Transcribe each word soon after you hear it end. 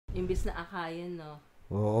Imbis na akayin, no?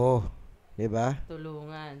 Oo. Diba?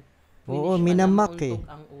 Tulungan. Oo, Finish minamak mauntog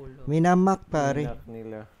ang ulo. Minamak, pare. Minak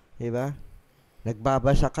nila. Diba?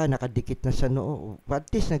 Nagbabasa ka, nakadikit na sa noo.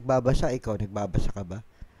 At least nagbabasa, ikaw, nagbabasa ka ba?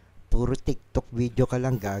 Puro TikTok video ka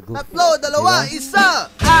lang, gago. 3, 2,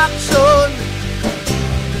 1, action!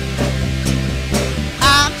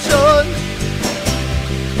 Action!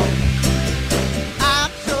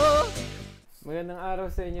 Action! Magandang araw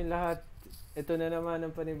sa inyo lahat. Ito na naman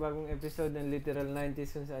ang panibagong episode ng Literal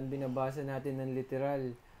 90s kung saan binabasa natin ng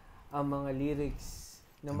literal ang mga lyrics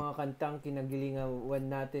ng mga kantang kinagilingan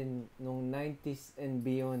natin nung 90s and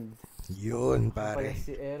beyond. Yun, Pala pare.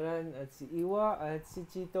 si Eran at si Iwa at si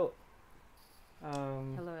Chito.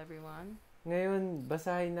 Hello, everyone. Ngayon,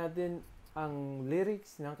 basahin natin ang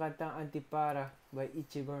lyrics ng kantang Antipara by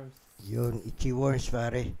Itchy Worms. Yun, Itchy Worms,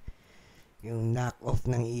 pare. Yung knock-off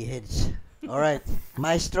ng e-heads. Alright,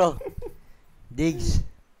 maestro. Diggs.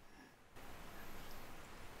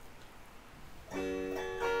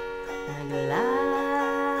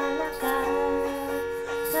 Naglalakad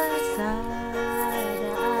sa daan,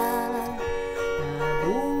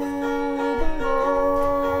 nabubunggo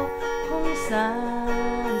kung saan.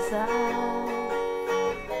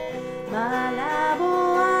 Malabo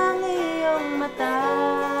ang iyong mata,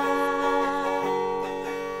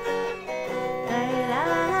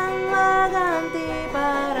 kailangan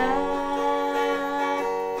mag-antipara.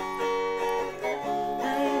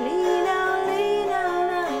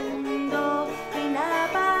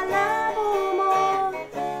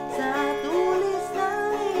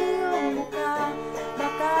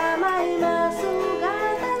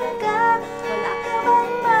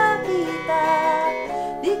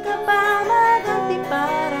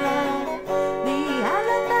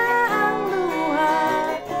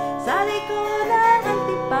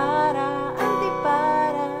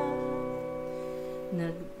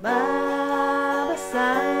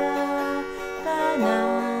 Nagbabasa ka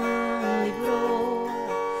ng libro,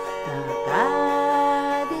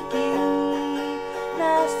 nakadikit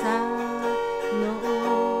na sa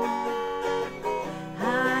noo,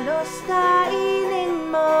 halos kainin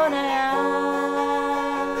mo na yan,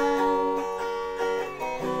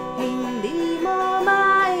 hindi mo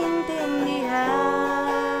maintindihan.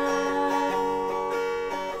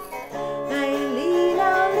 Kay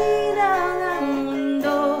linaw-linaw ng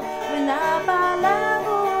mundo,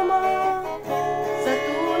 pinapalago mo sa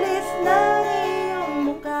tulis ng iyong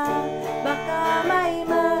mukha. Baka may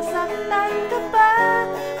masaktan ka pa,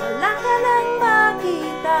 wala ka nang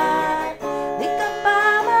makita. Di ka pa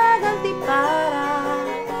mag-antipara,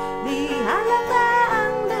 di halata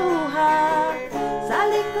ang luha sa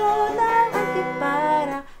likod ng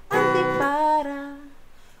antipara. Antipara,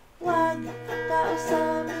 wag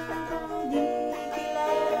kausapin kung di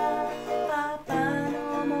kilala. Paano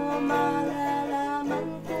mo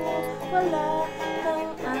malalaman kung wala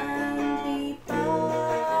kang antipara?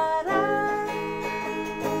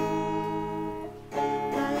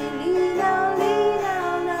 Kay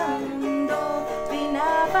linaw-linaw ng mundo,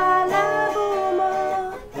 pinapalabo mo,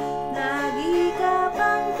 lagi ka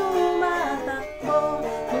pang tumatakbo,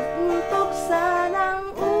 pupuntuksan ang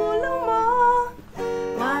ulo mo.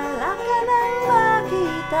 Wala ka nang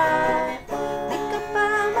makita, di ka pa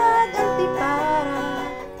mag-antipara,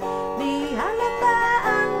 di halata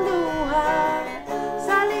ang luha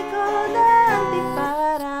sa likod ng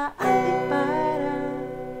antipara. Antipara.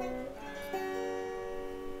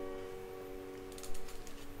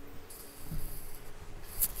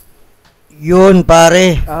 Yun,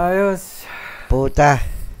 pare. Ayos! Puta.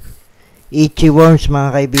 Itchy Worms, mga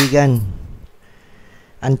kaibigan.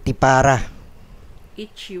 Antipara.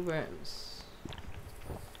 Itchy Worms.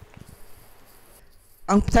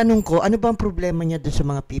 Ang tanong ko, ano ba ang problema niya doon sa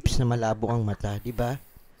mga peeps na malabo ang mata, di ba?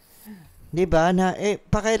 Di ba? Na,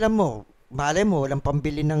 pakailan mo, malay mo, walang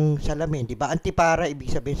pambili ng salamin, di ba? Antipara, ibig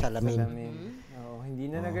sabihin salamin. Salamin. Oo, hindi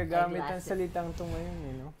na nagagamit ang salitang to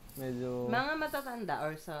ngayon, no? Medyo... Mga matatanda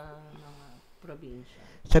or sa mga probinsya.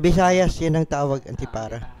 Sa Visayas, yan ang tawag,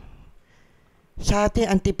 antipara. Sa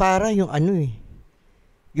atin, antipara yung ano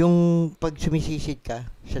yung pag sumisisid ka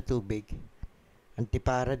sa tubig.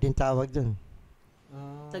 Antipara din tawag doon.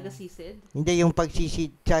 Taga-sisid? Hindi, yung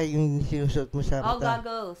pagsisid ka, yung sinusuot mo sa mata.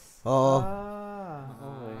 Goggles. Oo,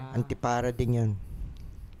 okay. antipara din yun.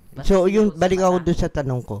 Basta So, yung sinuot sa balik ako mata. doon sa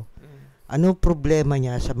tanong ko. Ano problema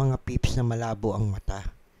niya sa mga peeps na malabo ang mata?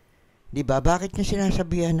 'Di ba? Bakit niya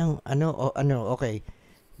sinasabihan ng okay.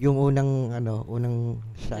 Yung unang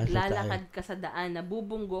saan sa tayo. Naglalakad ka sa daan,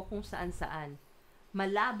 nabubunggo kung saan-saan.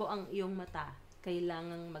 Malabo ang iyong mata,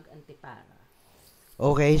 kailangang mag-antipara.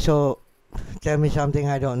 Okay, so tell me something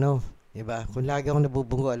I don't know. Diba? Kung lagi akong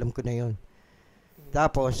nabubunggo, alam ko na yun.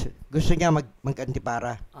 Tapos, gusto niya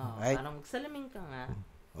mag-antipara. Right? Parang magsalamin ka nga.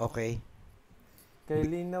 Okay. Kay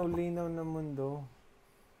linaw-linaw na mundo,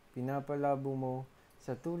 pinapalabo mo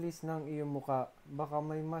sa tulis ng iyong muka, baka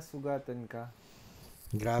may masugatan ka.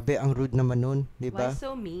 Grabe, ang rude naman nun. Diba? Why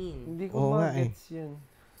so mean? Hindi ko Oo nga magets yun.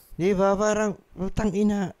 Diba? Parang, utang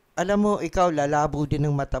ina. Alam mo, ikaw, lalabo din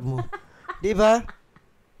ng mata mo. Diba?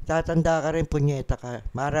 Tatanda ka rin, punyeta ka.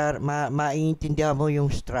 Maiintindihan mo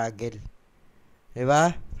yung struggle.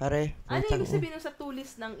 Diba? Pare, Ano utang yung sabihin sa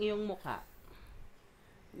tulis ng iyong mukha?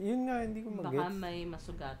 Yun nga, hindi ko Baka magets. may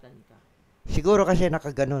masugatan ka. Siguro kasi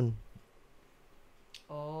nakaganon.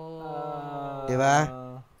 Oh. Diba?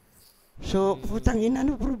 So, putang ina,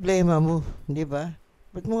 ano problema mo? Diba?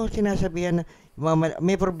 Ba't mo sinasabihan na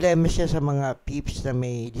may problema siya sa mga peeps na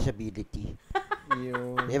may disability?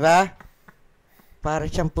 Yun. Diba? Para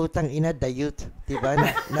siyang putang ina, the youth. Diba?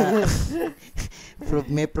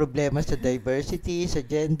 May problema sa diversity, sa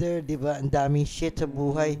gender, diba? Ang daming shit sa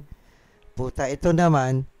buhay. Puta, ito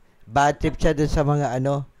naman, bad trip siya dun sa mga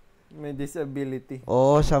May disability.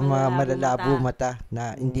 sa mga Malalabo malalabo mata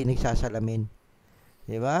na hindi nagsasalamin.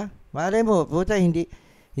 Diba? Malay mo, puta, hindi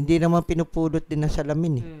naman pinupulot din ng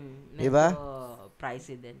salamin eh. Diba? Medyo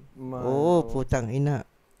pricey din. Oo, putang ina.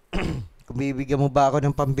 Kung bibigyan mo ba ako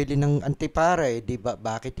ng pambili ng antipara di ba?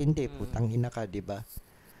 Bakit hindi? Putang ina ka, di ba?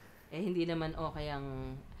 Hindi naman okay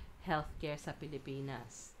ang healthcare sa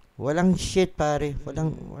Pilipinas Walang shit, pare.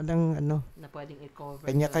 Walang na pwedeng i-cover.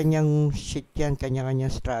 kanya-kanyang shit yan,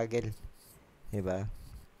 kanya-kanyang struggle. Di ba?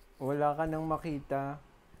 Wala ka nang makita,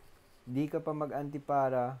 di ka pa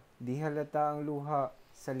mag-antipara, di halata ang luha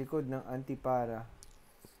sa likod ng antipara.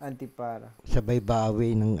 Antipara. Sabay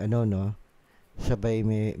bawi ng sabay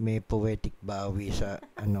may poetic bawi sa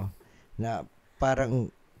na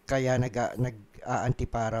parang kaya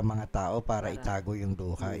nag-aantipara mga tao para itago yung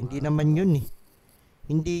luha. Hindi naman yun eh.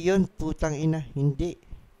 Hindi yun, putang ina, hindi.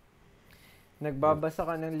 Nagbabasa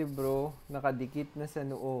ka ng libro, nakadikit na sa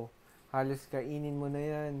noo. Halos kainin mo na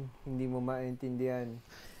yan, hindi mo maintindihan.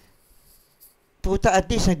 Puta,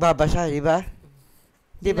 at least nagbabasa, di ba?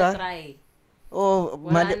 Di ba? Try. Oh,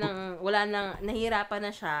 Wala nang nahihirapan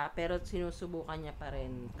na siya pero sinusubukan niya pa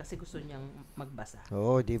rin kasi gusto niyang magbasa.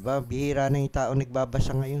 Oo, di ba? Bihira na yung tao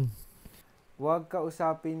nagbabasa ngayon. Huwag ka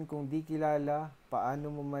usapin kung di kilala,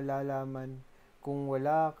 paano mo malalaman kung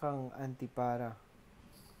wala kang antipara.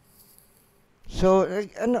 So,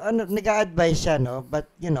 nag-a-advise siya, no? But,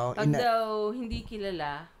 Pag daw hindi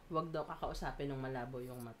kilala, wag daw kakausapin ng malabo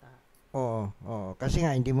yung mata. Oo. Kasi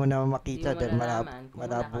nga, hindi mo na makita Hindi dahil mo malalaman kung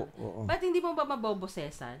malabo. wala ka. Oo. Ba't hindi mo ba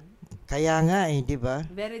mabobosesan? Kaya nga di ba?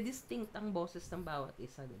 Very distinct ang boses ng bawat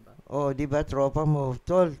isa, di ba? Oo, di ba? Tropa mo.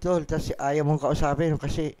 Tol. Tapos ayaw mong kausapin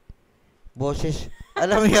kasi boses.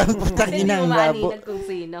 Alam mo yan, putang Hindi ina mo ang labo. maaninag kung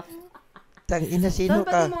sino. Tang ina, sino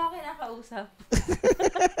Ba't ka? di mo ako kinakausap?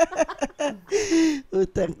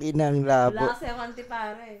 Utang ina ang labo. Wala kasi ako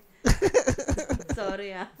antipara eh.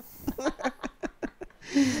 Sorry ah.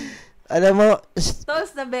 Alam mo, To,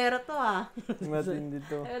 snabero to ah. Matindi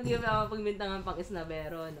to. Hindi mo ako pagbintangan pang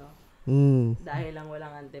snabero, no? Dahil lang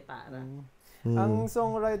walang antipara. Ang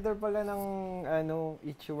songwriter pala ng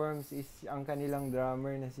Itchworms is ang kanilang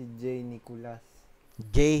drummer na si Jay Nicolas.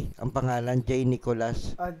 Jay, ang pangalan, Jay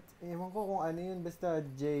Nicolas. At ewan ko kung ano yun, basta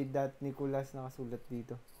J. Nicolas nakasulat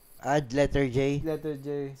dito. Add letter J. Letter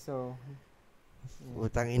J, so...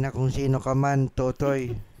 Utang ina kung sino ka man,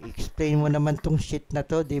 Totoy. Explain mo naman tong shit na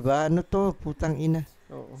to, di ba? Ano to, putang ina.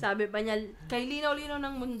 Oo. Sabi pa niya, kay linaw-linaw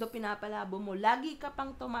ng mundo pinapalabo mo, lagi ka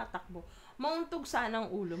pang tumatakbo. Mauntog sana ang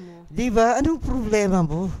ulo mo. Di ba? Anong problema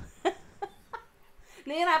mo?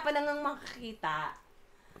 Nahirapan na ngang makakita.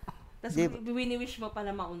 Tapos wini-wish mo pa na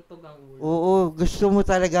mauntog ang ulo. Oo, gusto mo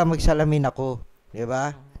talaga magsalamin ako. Di ba?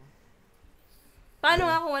 Paano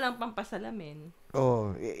nga kung walang pampasalamin?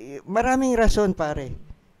 Oo. Maraming rason, pare.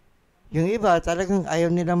 Yung iba, talagang ayaw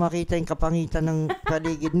nila makita yung kapangitan ng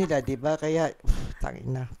paligid nila, di ba? Kaya,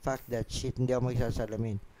 tangina, fuck that shit, hindi ako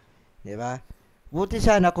magsasalamin. Di ba? Buti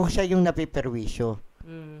sana kung siya yung napiperwisyo.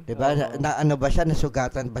 Di ba? Na ano ba siya,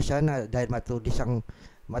 nasugatan ba siya na dahil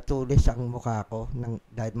matulis ang mukha ko,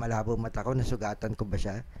 dahil malabo mata ko, nasugatan ko ba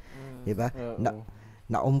siya? Di ba?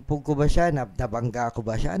 Naumpog ko ba siya, nabangga ko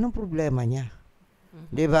ba siya? Anong problema niya?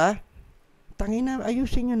 Di ba? Tangina,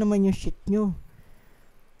 ayusin nyo naman yung shit nyo.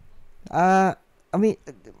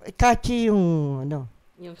 Catchy yung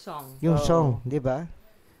Yung song. yung song, di ba?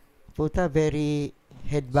 Puta, very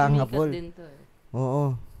headbangable. Sumikat din to eh.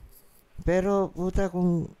 Oo. Pero puta,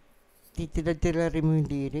 kung titilad-tilarin mo yung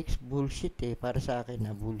lyrics, bullshit eh. Para sa akin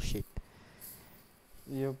na bullshit.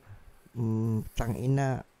 Yup.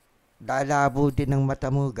 Tangina. lalabo din ng mata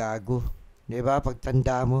mo, gago. Di ba?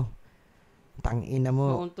 Pagtanda mo, tangina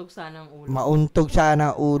mo. Mauntog sana ang ulo. Mauntog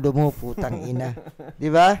sana ang ulo mo, putang ina. Di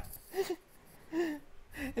ba?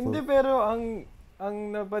 Hindi, pero ang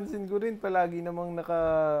napansin ko rin, palagi namang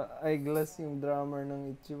naka-eyeglass yung drummer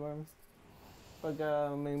ng Itchy Worms.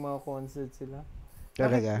 Pagka may mga concert sila.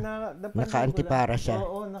 Talaga. Napansin ko Naka-antipara lang. siya.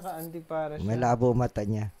 Oo, naka-antipara siya. Malabo mata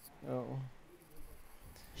niya. Oo.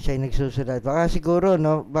 Siya yung nagsusulat. Baka siguro,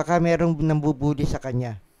 no? Baka merong nambubuli sa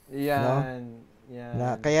kanya. Yan.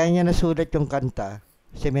 Yan. Kaya niya nasulat yung kanta.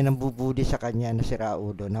 Kasi may nambubuli sa kanya na si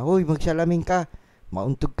Raudo. Na, huy, magsalamin ka.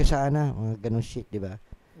 Mauntog ka sana. Mga ganun shit, di ba?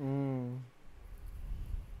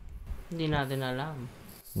 Hindi natin alam.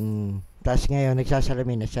 Tapos ngayon,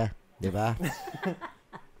 nagsasalamin na siya. Di ba?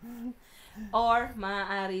 Or,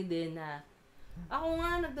 maaari din na, ako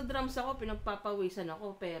nga, nagda-drums ako, pinagpapawisan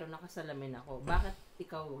ako, pero nakasalamin ako. Bakit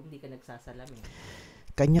ikaw hindi ka nagsasalamin?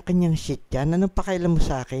 Kanya-kanyang shit yan. Anong pakailan mo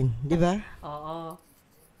sa akin? Di ba? Oo.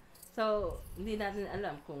 So, hindi natin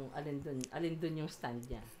alam kung alin dun yung stand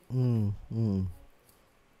niya.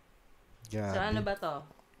 Grabe. So, ano ba to?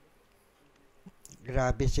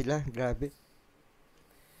 Grabe sila. Grabe.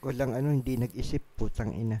 Walang hindi nag-isip.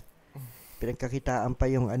 Putang ina. Pinagkakitaan pa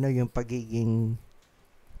yung yung pagiging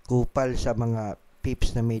kupal sa mga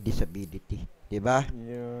peeps na may disability. Diba?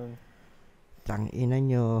 Yun. Tangina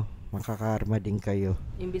nyo, makakarma din kayo.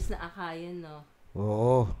 Imbis na akayan, no?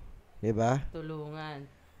 Oo. Diba? Tulungan.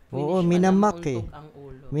 Oo, Finish pa minamak lang, eh. untog ang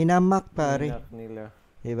ulo. Minamak pare. Inak nila.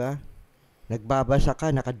 Diba? Nagbabasa ka,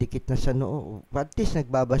 nakadikit na sa noo. At least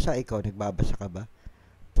nagbabasa, ikaw nagbabasa ka ba?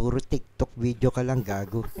 Puro TikTok video ka lang,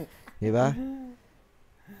 gago. Diba?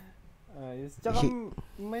 Ayos. Tsaka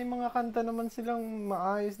may mga kanta naman silang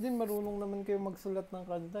maayos din. Marunong naman kayo magsulat ng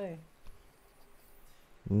kanta eh.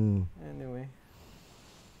 Anyway.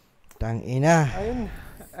 Tangina.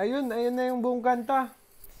 Ayun na yung buong kanta.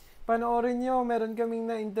 Panoorin nyo, meron kaming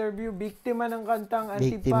na-interview. Biktima ng kantang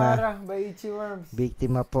Antipara by Itchy Worms.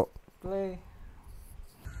 Biktima po. Play.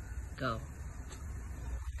 Go.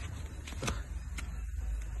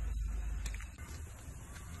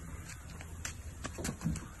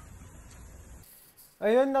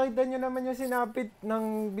 Ayun, nakita nyo naman yung sinapit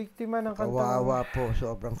ng biktima ng kantang Kawawa po,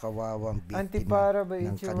 sobrang kawawang biktima Antipara by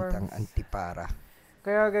ng Itchy kantang Worms. Antipara.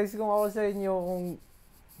 Kaya guys, kung ako sa inyo, kung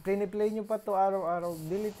piniplay nyo pa to araw-araw,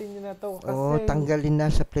 deletein nyo na to. Kasi Oo, tanggalin na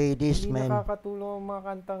sa playlist, hindi man. nakakatulong ang mga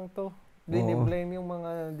kantang to. Blame yung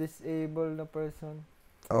mga disabled na person.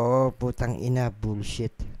 Oo, putang ina,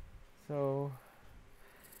 bullshit. So,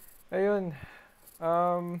 ayun.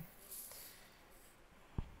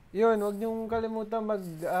 Yun, wag niyong kalimutan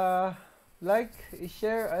like,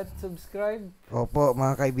 i-share at subscribe. Opo,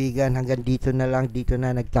 mga kaibigan, hanggang dito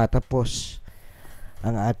na nagtatapos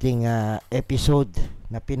ang ating episode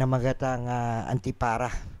na pinamagatang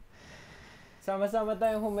Antipara. Sama-sama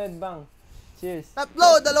tayong humedbang. Cheers. 3,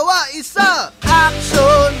 2, 1,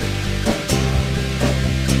 action!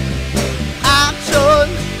 Action!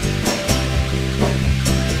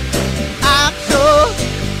 Action!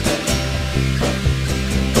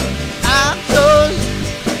 Action!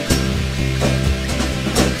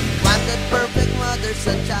 Wanted perfect mother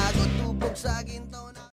sa tiyago, tubog sa akin.